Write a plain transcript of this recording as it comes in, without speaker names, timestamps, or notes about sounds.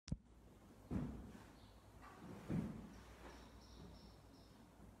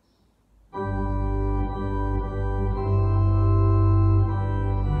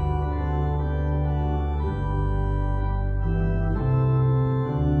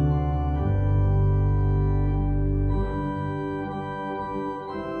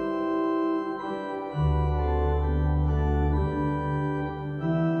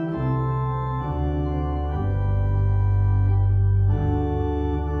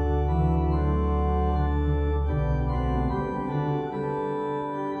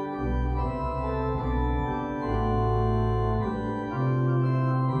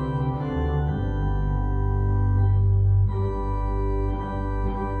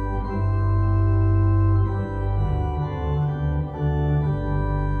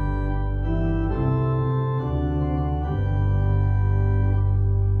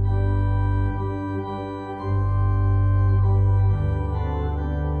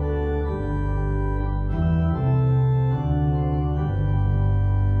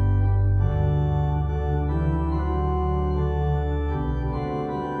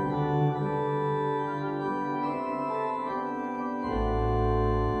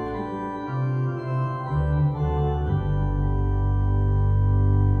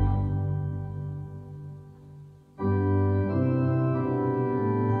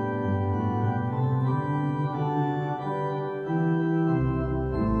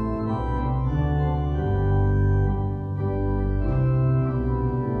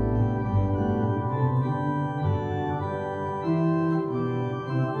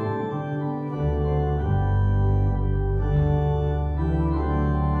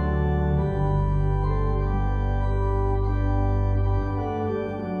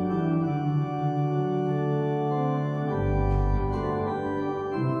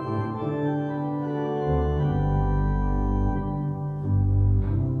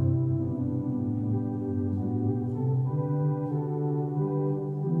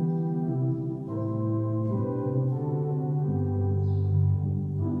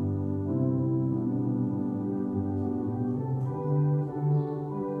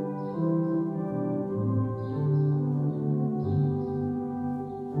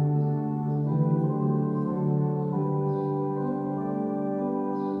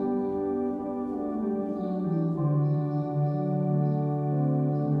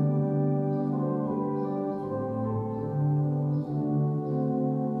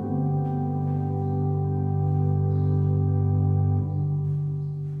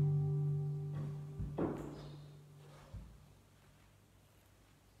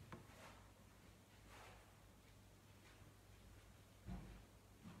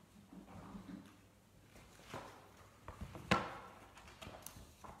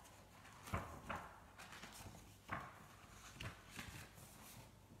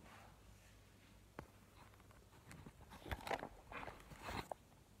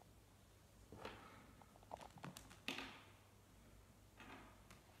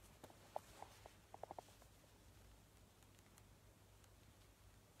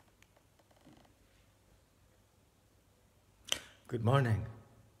Good morning.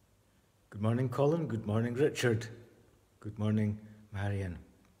 Good morning, Colin. Good morning, Richard. Good morning, Marion.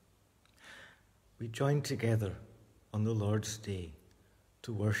 We join together on the Lord's Day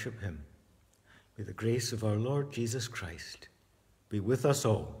to worship him. May the grace of our Lord Jesus Christ be with us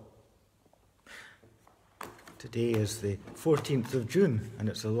all. Today is the 14th of June, and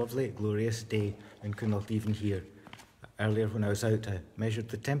it's a lovely, glorious day in Cynulteven here. Earlier when I was out, I measured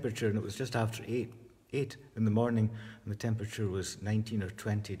the temperature, and it was just after 8 in the morning, and the temperature was 19 or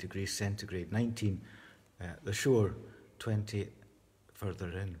 20 degrees centigrade. 19 at the shore, 20 further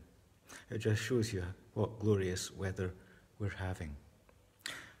in. It just shows you what glorious weather we're having.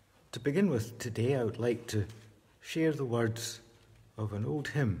 To begin with today, I would like to share the words of an old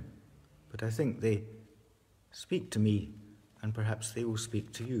hymn, but I think they speak to me, and perhaps they will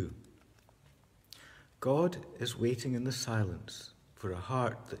speak to you. God is waiting in the silence for a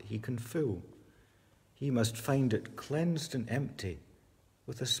heart that he can fill. He must find it cleansed and empty,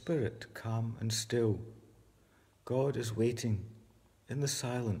 with a spirit calm and still. God is waiting in the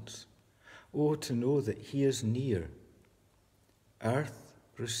silence. Oh, to know that he is near. Earth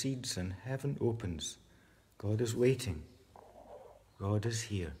recedes and heaven opens. God is waiting. God is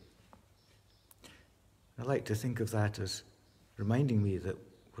here. I like to think of that as reminding me that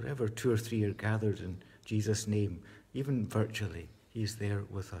wherever 2 or 3 are gathered in Jesus' name, even virtually, he is there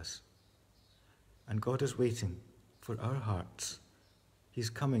with us. And God is waiting for our hearts. He's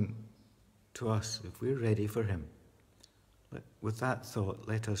coming to us if we're ready for him. With that thought,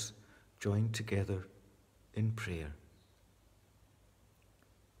 let us join together in prayer.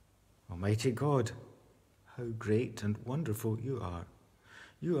 Almighty God, how great and wonderful you are.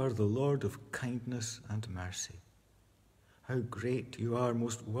 You are the Lord of kindness and mercy. How great you are,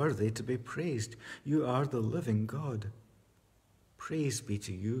 most worthy to be praised. You are the living God. Praise be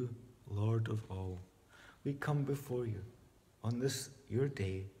to you, Lord of all. We come before you on this your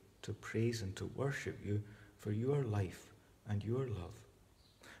day to praise and to worship you for your life and your love.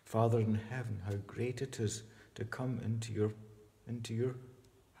 Father in heaven, how great it is to come into your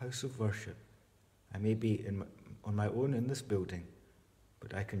house of worship. I may be on my own in this building,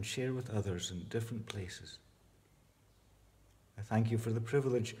 but I can share with others in different places. I thank you for the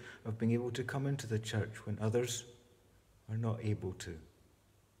privilege of being able to come into the church when others are not able to.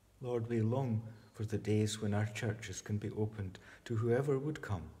 Lord, we long for the days when our churches can be opened to whoever would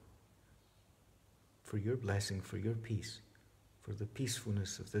come, for your blessing, for your peace, for the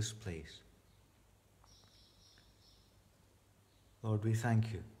peacefulness of this place. Lord, we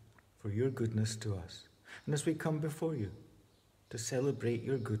thank you for your goodness to us. And as we come before you to celebrate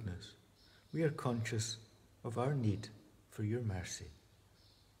your goodness, we are conscious of our need for your mercy.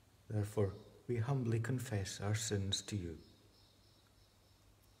 Therefore, we humbly confess our sins to you.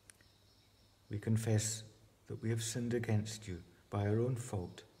 We confess that we have sinned against you by our own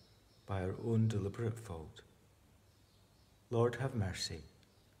fault, by our own deliberate fault. Lord, have mercy.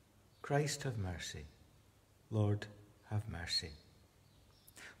 Christ, have mercy. Lord, have mercy.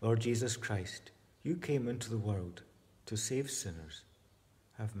 Lord Jesus Christ, you came into the world to save sinners.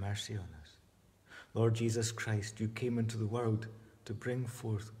 Have mercy on us. Lord Jesus Christ, you came into the world to bring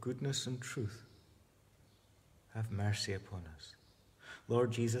forth goodness and truth. Have mercy upon us.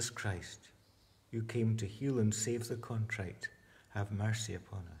 Lord Jesus Christ, you came to heal and save the contrite. Have mercy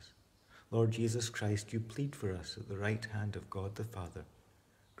upon us. Lord Jesus Christ, you plead for us at the right hand of God the Father.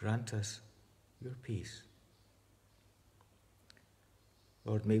 Grant us your peace.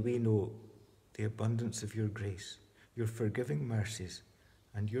 Lord, may we know the abundance of your grace, your forgiving mercies,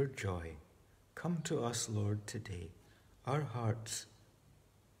 and your joy. Come to us, Lord, today. Our hearts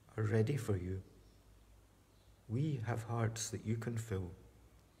are ready for you. We have hearts that you can fill.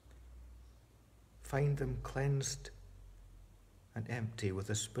 Find them cleansed and empty with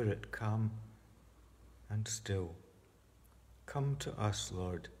a spirit calm and still. Come to us,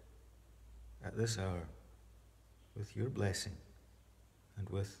 Lord, at this hour with your blessing and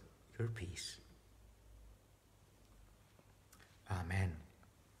with your peace. Amen.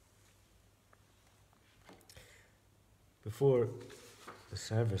 Before the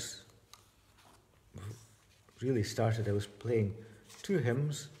service really started, I was playing 2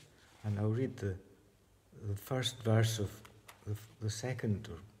 hymns, and I'll read the first verse of the second,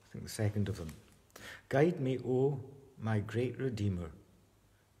 or I think the second of them. Guide me, O my great Redeemer,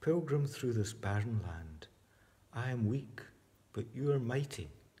 pilgrim through this barren land. I am weak, but you are mighty.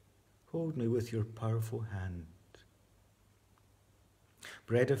 Hold me with your powerful hand.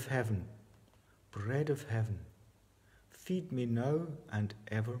 Bread of heaven, feed me now and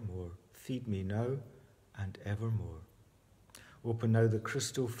evermore. Feed me now and evermore. Open now the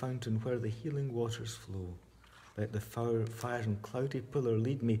crystal fountain where the healing waters flow. Let the fire and cloudy pillar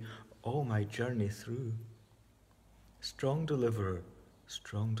lead me all my journey through. Strong deliverer,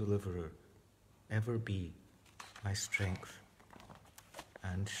 ever be my strength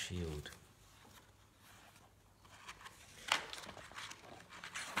and shield.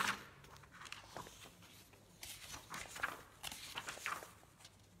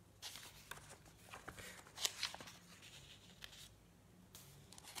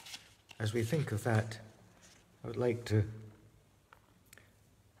 As we think of that, I would like to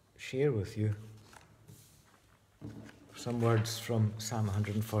share with you some words from Psalm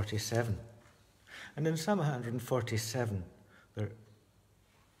 147. And in Psalm 147,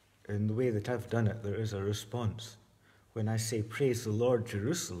 in the way that I've done it, there is a response. When I say, "Praise the Lord,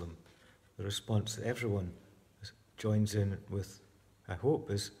 Jerusalem," the response that everyone joins in with, I hope,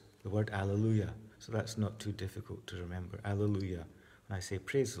 is the word Alleluia. So that's not too difficult to remember. Alleluia. When I say,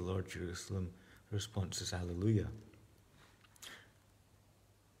 "Praise the Lord, Jerusalem," the response is Alleluia.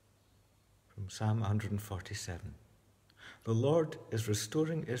 From Psalm 147. The Lord is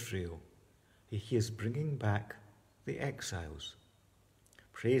restoring Israel. He is bringing back the exiles.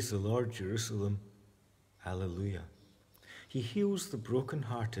 Praise the Lord, Jerusalem. Alleluia. He heals the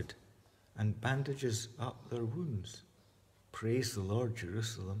broken-hearted and bandages up their wounds. Praise the Lord,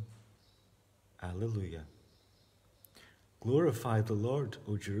 Jerusalem. Alleluia. Glorify the Lord,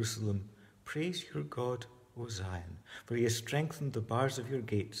 O Jerusalem. Praise your God, O Zion, for he has strengthened the bars of your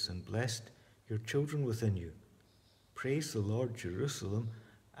gates and blessed your children within you. Praise the Lord, Jerusalem.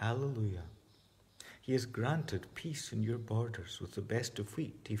 Alleluia. He has granted peace in your borders. With the best of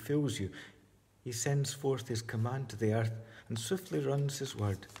wheat he fills you. He sends forth his command to the earth and swiftly runs his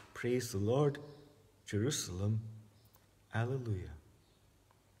word. Praise the Lord, Jerusalem. Alleluia.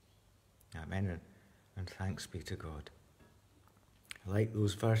 Amen, and thanks be to God. I like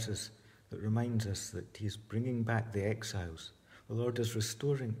those verses that reminds us that he is bringing back the exiles. The Lord is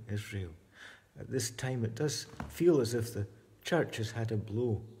restoring Israel. At this time, it does feel as if the church has had a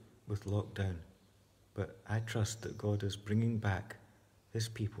blow with lockdown. But I trust that God is bringing back his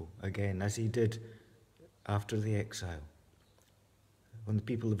people again, as he did after the exile. When the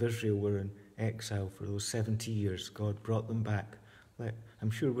people of Israel were in exile for those 70 years, God brought them back.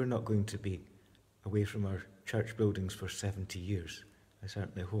 I'm sure we're not going to be away from our church buildings for 70 years. I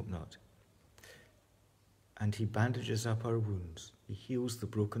certainly hope not. And he bandages up our wounds. He heals the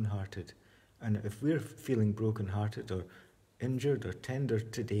brokenhearted. And if we're feeling brokenhearted or injured or tender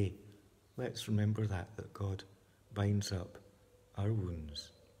today, let's remember that God binds up our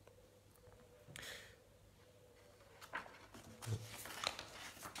wounds.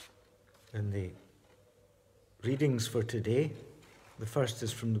 In the readings for today, the first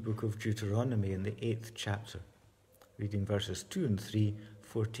is from the book of Deuteronomy in the 8th chapter, reading verses 2 and 3,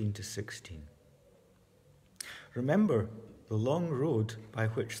 14 to 16. Remember the long road by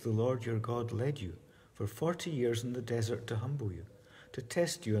which the Lord your God led you for 40 years in the desert to humble you, to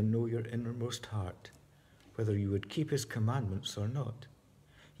test you and know your innermost heart, whether you would keep his commandments or not.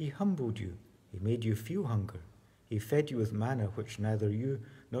 He humbled you. He made you feel hunger. He fed you with manna which neither you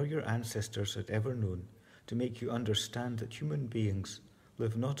nor your ancestors had ever known, to make you understand that human beings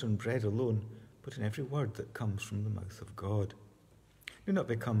live not on bread alone, but in every word that comes from the mouth of God. Do not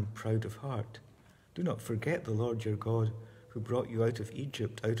become proud of heart. Do not forget the Lord your God, who brought you out of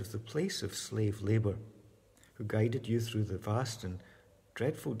Egypt, out of the place of slave labor, who guided you through the vast and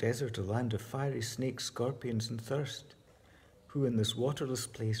dreadful desert, a land of fiery snakes, scorpions, and thirst, who in this waterless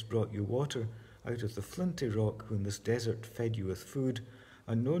place brought you water out of the flinty rock, who in this desert fed you with food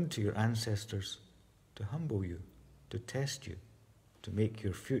unknown to your ancestors, to humble you, to test you, to make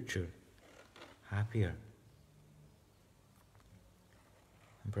your future happier.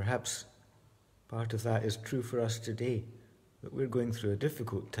 And perhaps part of that is true for us today, that we're going through a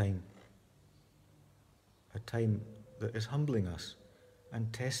difficult time, a time that is humbling us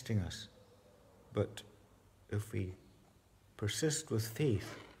and testing us. But if we persist with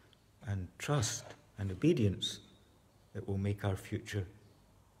faith and trust and obedience, it will make our future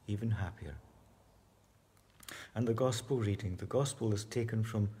even happier. And the gospel reading. The gospel is taken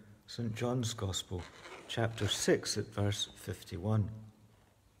from St. John's Gospel, chapter 6 at verse 51.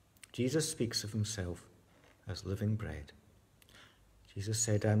 Jesus speaks of himself as living bread. Jesus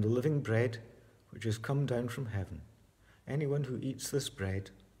said, "I am the living bread which has come down from heaven. Anyone who eats this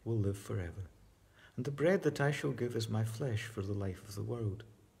bread will live forever. And the bread that I shall give is my flesh for the life of the world."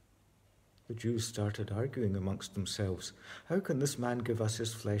 The Jews started arguing amongst themselves, "How can this man give us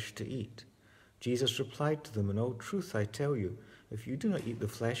his flesh to eat?" Jesus replied to them, "In all truth I tell you, if you do not eat the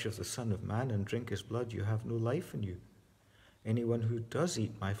flesh of the Son of Man and drink his blood, you have no life in you. Anyone who does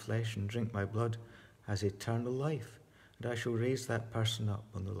eat my flesh and drink my blood has eternal life, and I shall raise that person up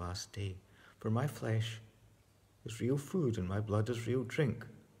on the last day. For my flesh is real food, and my blood is real drink.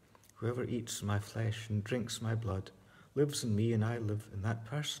 Whoever eats my flesh and drinks my blood lives in me, and I live in that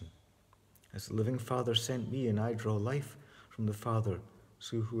person. As the living Father sent me, and I draw life from the Father,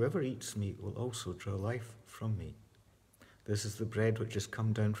 so whoever eats me will also draw life from me. This is the bread which has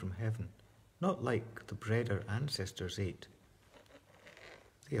come down from heaven, not like the bread our ancestors ate.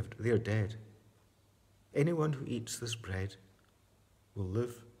 They are dead. Anyone who eats this bread will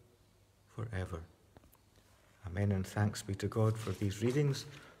live forever. Amen, and thanks be to God for these readings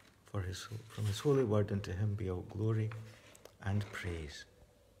from his holy word, and to him be all glory and praise.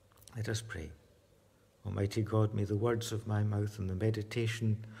 Let us pray. Almighty God, may the words of my mouth and the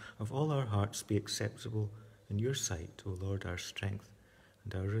meditation of all our hearts be acceptable in your sight, O Lord, our strength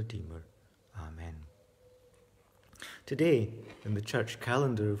and our Redeemer. Amen. Today, in the church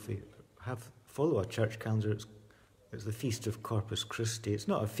calendar, if we follow a church calendar, it's the Feast of Corpus Christi. It's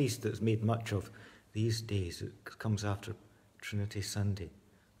not a feast that's made much of these days. It comes after Trinity Sunday,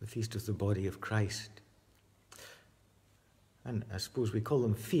 the feast of the body of Christ. And I suppose we call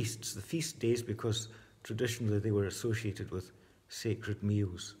them feasts, the feast days, because traditionally they were associated with sacred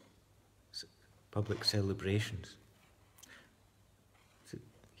meals, public celebrations.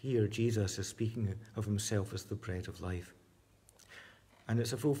 Here Jesus is speaking of himself as the bread of life. And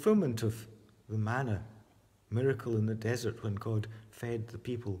it's a fulfillment of the manna miracle in the desert, when God fed the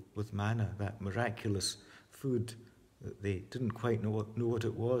people with manna, that miraculous food that they didn't quite know what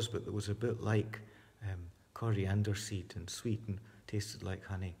it was, but it was a bit like coriander seed, and sweet and tasted like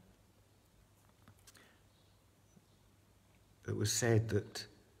honey. It was said that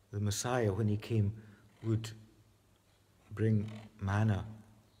the Messiah, when he came, would bring manna.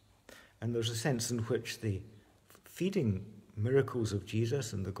 And there's a sense in which the feeding miracles of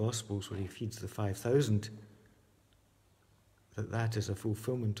Jesus in the Gospels, where he feeds the 5,000, that is a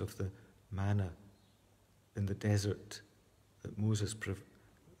fulfillment of the manna in the desert that Moses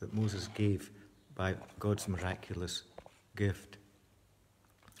gave by God's miraculous gift.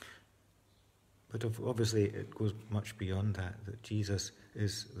 But obviously it goes much beyond that Jesus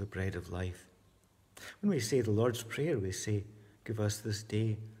is the bread of life. When we say the Lord's Prayer, we say, "Give us this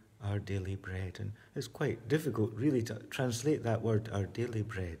day our daily bread." And it's quite difficult really to translate that word, our daily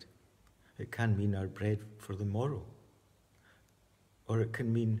bread. It can mean our bread for the morrow. Or it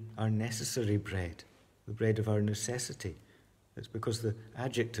can mean our necessary bread, the bread of our necessity. It's because the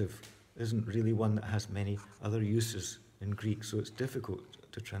adjective isn't really one that has many other uses in Greek, so it's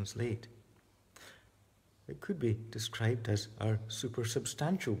difficult to translate. It could be described as our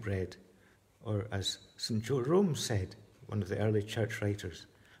supersubstantial bread, or as St. Jerome said, one of the early church writers,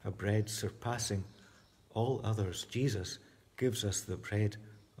 a bread surpassing all others. Jesus gives us the bread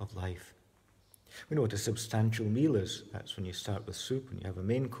of life. We know what a substantial meal is. That's when you start with soup and you have a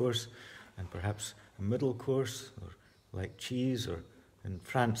main course and perhaps a middle course, or like cheese, or in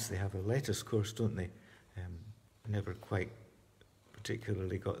France they have a lettuce course, don't they? Never quite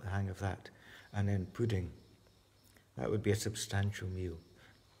particularly got the hang of that. And then pudding. That would be a substantial meal.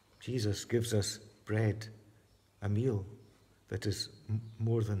 Jesus gives us bread, a meal that is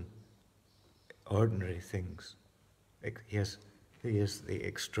more than ordinary things. He is the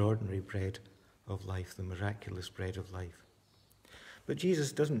extraordinary bread of life, the miraculous bread of life. But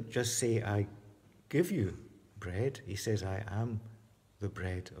Jesus doesn't just say, "I give you bread." He says, "I am the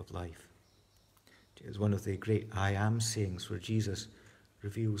bread of life." It's one of the great "I am" sayings, where Jesus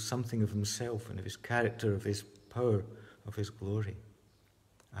reveals something of himself and of his character, of his power, of his glory.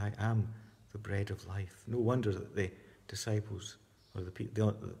 I am the bread of life. No wonder that the disciples, or the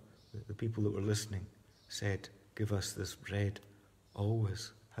people that were listening, said, "Give us this bread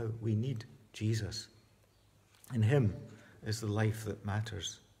always." How we need Jesus. In him is the life that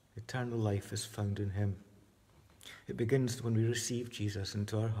matters. Eternal life is found in him. It begins when we receive Jesus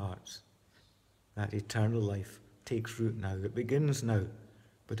into our hearts. That eternal life takes root now. It begins now,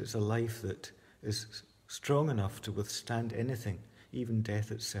 but it's a life that is strong enough to withstand anything, even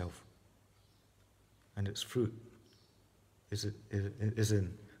death itself. And its fruit is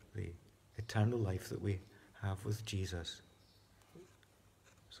in the eternal life that we have with Jesus.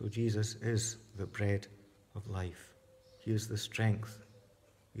 So Jesus is the bread of life. He is the strength.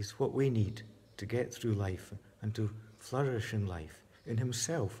 He's what we need to get through life and to flourish in life. In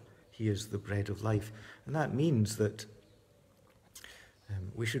himself, he is the bread of life. And that means that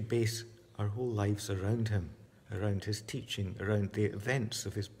we should base our whole lives around him, around his teaching, around the events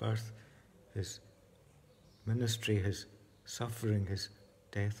of his birth, his ministry, his suffering, his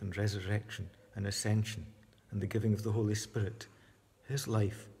death and resurrection and ascension, and the giving of the Holy Spirit. His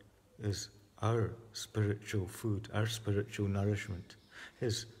life is our spiritual food, our spiritual nourishment.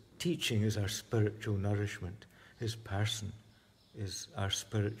 His teaching is our spiritual nourishment. His person is our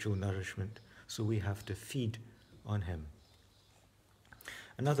spiritual nourishment. So we have to feed on him.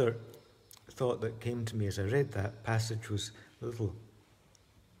 Another thought that came to me as I read that passage was a little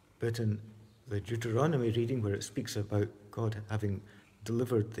bit in the Deuteronomy reading where it speaks about God having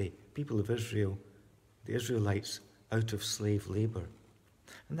delivered the people of Israel, the Israelites, out of slave labour.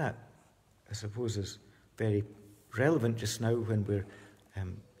 And that, I suppose, is very relevant just now when we're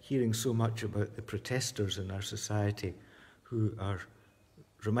hearing so much about the protesters in our society who are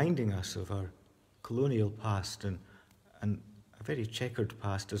reminding us of our colonial past and a very checkered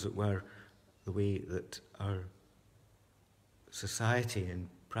past, as it were, the way that our society in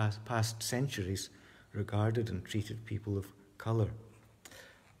past centuries regarded and treated people of colour.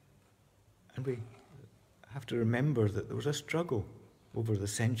 And we have to remember that there was a struggle over the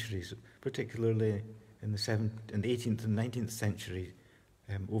centuries, particularly in the 18th and 19th century,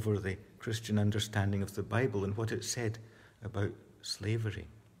 over the Christian understanding of the Bible and what it said about slavery.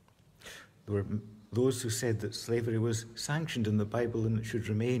 There were those who said that slavery was sanctioned in the Bible and it should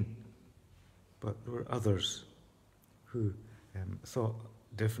remain, but there were others who thought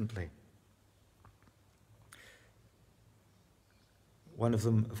differently. One of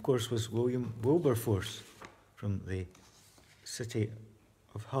them, of course, was William Wilberforce from the city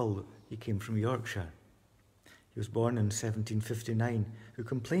of Hull. He came from Yorkshire. He was born in 1759, who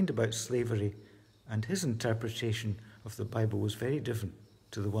complained about slavery, and his interpretation of the Bible was very different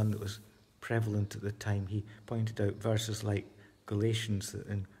to the one that was prevalent at the time. He pointed out verses like Galatians, that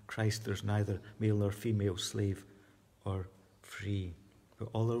in Christ there's neither male nor female, slave or free, but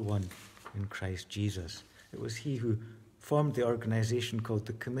all are one in Christ Jesus. It was he who formed the organisation called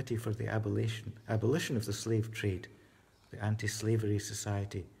the Committee for the Abolition of the Slave Trade, the Anti-Slavery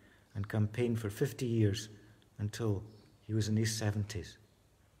Society, and campaigned for 50 years until he was in his 70s.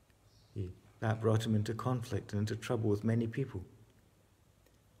 That brought him into conflict and into trouble with many people.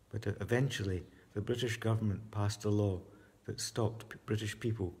 But eventually, the British government passed a law that stopped British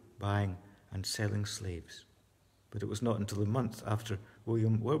people buying and selling slaves. But it was not until a month after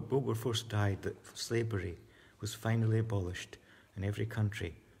William Wilberforce died that slavery was finally abolished in every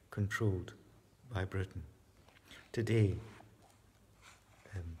country controlled by Britain. Today,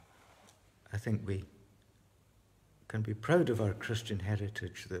 I think we can be proud of our Christian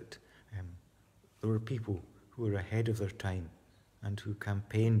heritage, that there were people who were ahead of their time and who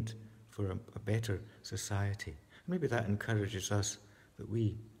campaigned for a better society. Maybe that encourages us that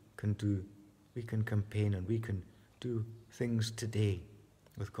we can campaign and we can do things today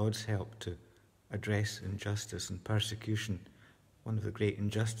with God's help to address injustice and persecution. One of the great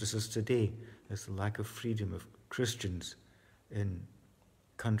injustices today is the lack of freedom of Christians in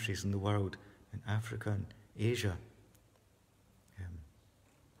countries in the world, in Africa and Asia,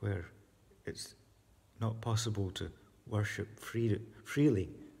 where it's not possible to worship freely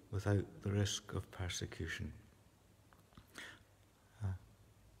without the risk of persecution.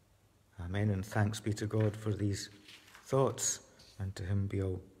 Amen, and thanks be to God for these thoughts, and to him be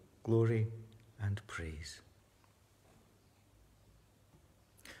all glory and praise.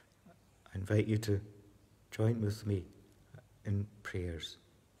 I invite you to join with me in prayers.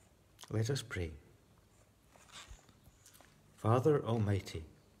 Let us pray. Father Almighty,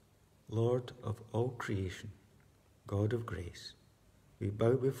 Lord of all creation, God of grace, we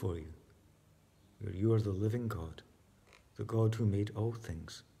bow before you, for you are the living God, the God who made all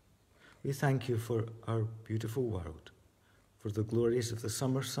things. We thank you for our beautiful world, for the glories of the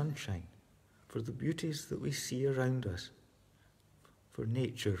summer sunshine, for the beauties that we see around us, for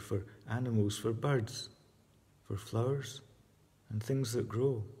nature, for animals, for birds, for flowers and things that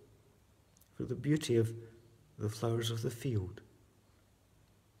grow, for the beauty of the flowers of the field.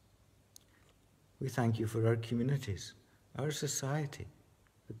 We thank you for our communities, our society,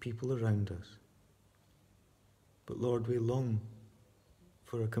 the people around us. But Lord, we long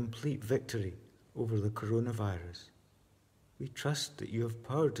for a complete victory over the coronavirus. We trust that you have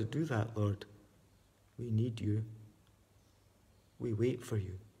power to do that, Lord. We need you. We wait for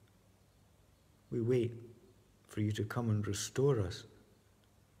you. We wait for you to come and restore us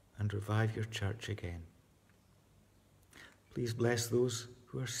and revive your church again. Please bless those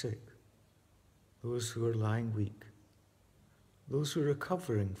who are sick, those who are lying weak, those who are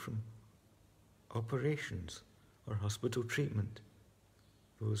recovering from operations or hospital treatment,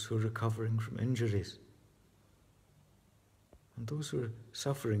 those who are recovering from injuries, and those who are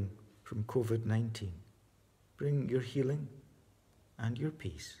suffering from COVID-19. Bring your healing and your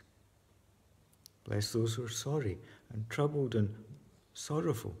peace. Bless those who are sorry and troubled and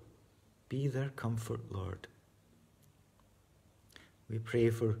sorrowful. Be their comfort, Lord. We pray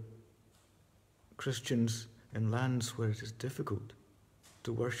for Christians in lands where it is difficult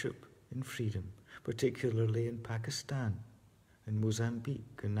to worship in freedom, particularly in Pakistan, in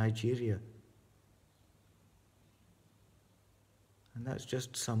Mozambique, in Nigeria. And that's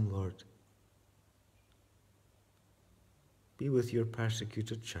just some, Lord. Be with your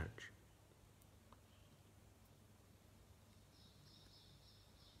persecuted church.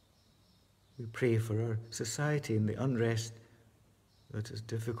 We pray for our society in the unrest that is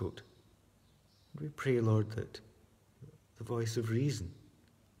difficult. We pray, Lord, that the voice of reason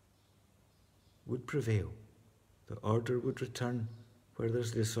would prevail, that order would return where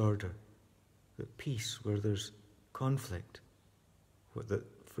there's disorder, that peace where there's conflict, that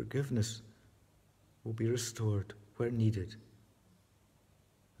forgiveness will be restored where needed,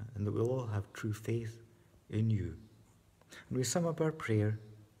 and that we'll all have true faith in you. And we sum up our prayer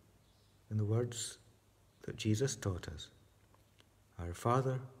in the words that Jesus taught us. Our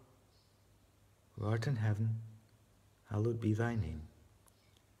Father, who art in heaven, hallowed be thy name.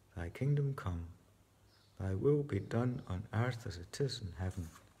 Thy kingdom come, thy will be done on earth as it is in heaven.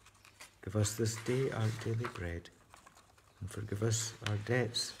 Give us this day our daily bread, and forgive us our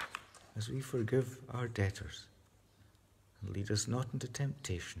debts as we forgive our debtors. And lead us not into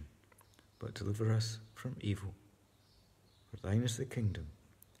temptation, but deliver us from evil. For thine is the kingdom,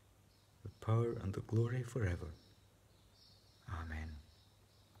 the power and the glory forever. Amen.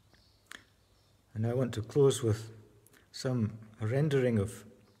 And I want to close with a rendering of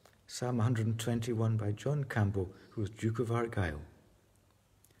Psalm 121 by John Campbell, who was Duke of Argyll.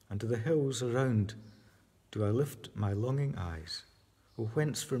 Unto the hills around do I lift my longing eyes. O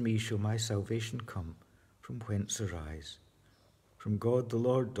whence for me shall my salvation come? From whence arise? From God the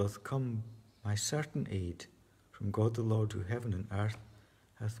Lord doth come my certain aid, from God the Lord who heaven and earth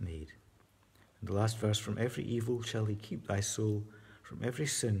hath made. And the last verse, from every evil shall he keep thy soul, from every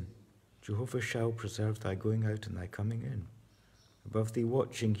sin Jehovah shall preserve thy going out and thy coming in. Above thee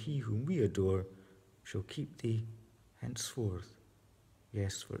watching, he whom we adore shall keep thee henceforth,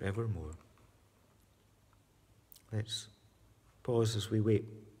 yes, forevermore. Let's pause as we wait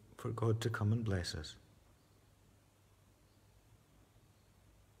for God to come and bless us.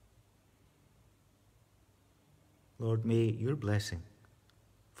 Lord, may your blessing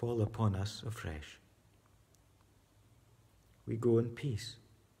fall upon us afresh. We go in peace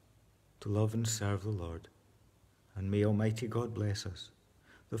to love and serve the Lord, and may Almighty God bless us,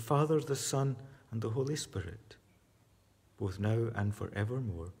 the Father, the Son, and the Holy Spirit, both now and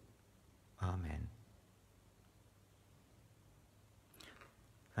forevermore. Amen.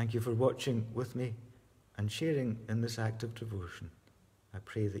 Thank you for watching with me and sharing in this act of devotion. I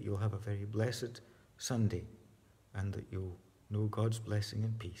pray that you'll have a very blessed Sunday and that you'll know God's blessing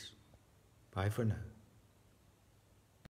and peace. Bye for now.